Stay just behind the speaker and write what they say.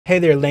Hey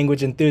there,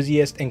 language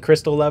enthusiasts and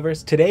crystal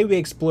lovers. Today we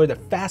explore the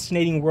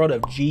fascinating world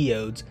of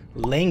geodes,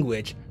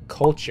 language,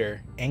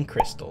 culture, and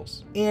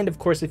crystals. And of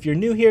course, if you're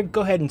new here,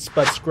 go ahead and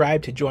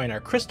subscribe to join our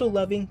crystal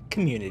loving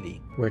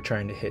community. We're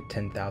trying to hit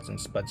 10,000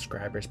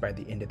 subscribers by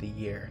the end of the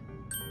year.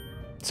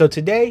 So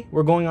today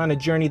we're going on a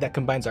journey that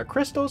combines our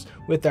crystals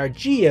with our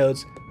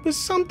geodes with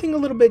something a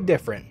little bit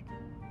different.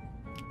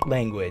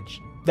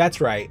 Language.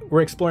 That's right,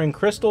 we're exploring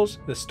crystals,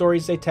 the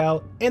stories they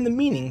tell, and the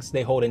meanings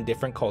they hold in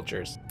different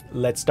cultures.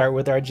 Let's start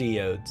with our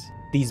geodes.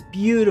 These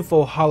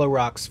beautiful hollow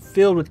rocks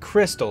filled with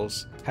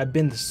crystals have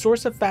been the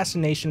source of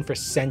fascination for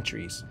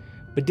centuries.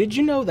 But did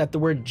you know that the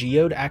word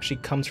geode actually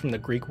comes from the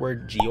Greek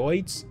word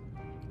geodes,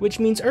 which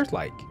means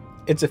earth-like?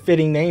 It's a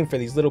fitting name for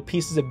these little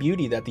pieces of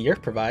beauty that the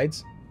earth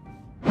provides.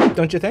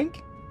 Don't you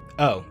think?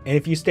 Oh, and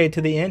if you stay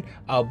to the end,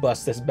 I'll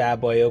bust this bad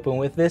boy open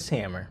with this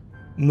hammer.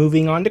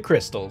 Moving on to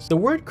crystals. The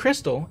word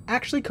crystal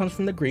actually comes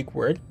from the Greek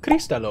word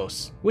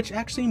kristallos, which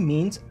actually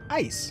means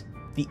ice.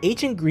 The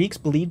ancient Greeks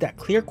believed that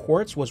clear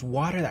quartz was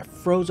water that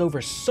froze over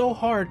so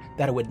hard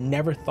that it would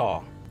never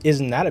thaw.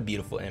 Isn't that a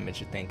beautiful image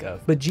to think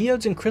of? But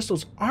geodes and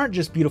crystals aren't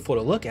just beautiful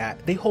to look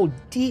at, they hold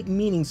deep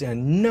meanings in a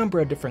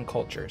number of different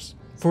cultures.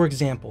 For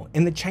example,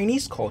 in the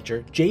Chinese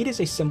culture, jade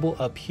is a symbol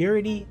of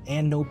purity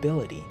and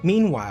nobility.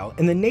 Meanwhile,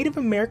 in the Native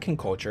American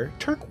culture,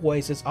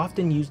 turquoise is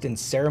often used in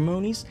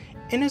ceremonies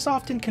and is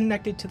often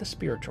connected to the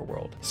spiritual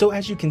world. So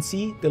as you can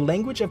see, the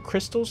language of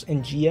crystals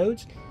and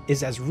geodes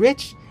is as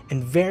rich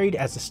and varied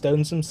as the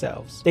stones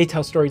themselves. They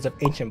tell stories of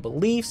ancient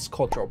beliefs,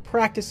 cultural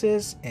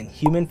practices, and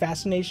human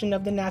fascination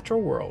of the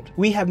natural world.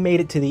 We have made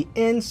it to the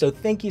end, so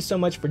thank you so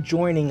much for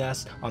joining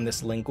us on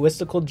this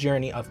linguistical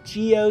journey of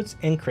geodes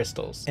and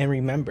crystals. And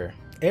remember,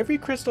 every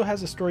crystal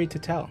has a story to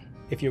tell,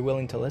 if you're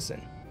willing to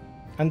listen.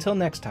 Until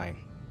next time,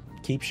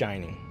 keep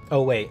shining.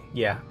 Oh wait,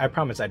 yeah, I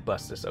promised I'd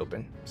bust this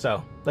open.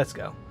 So, let's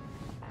go.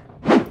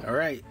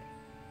 Alright,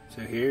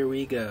 so here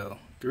we go.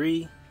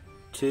 3,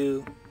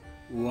 2,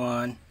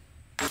 1.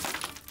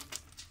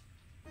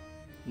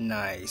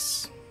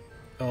 Nice.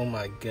 Oh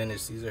my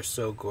goodness, these are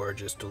so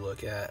gorgeous to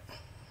look at.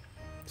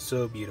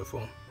 So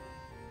beautiful.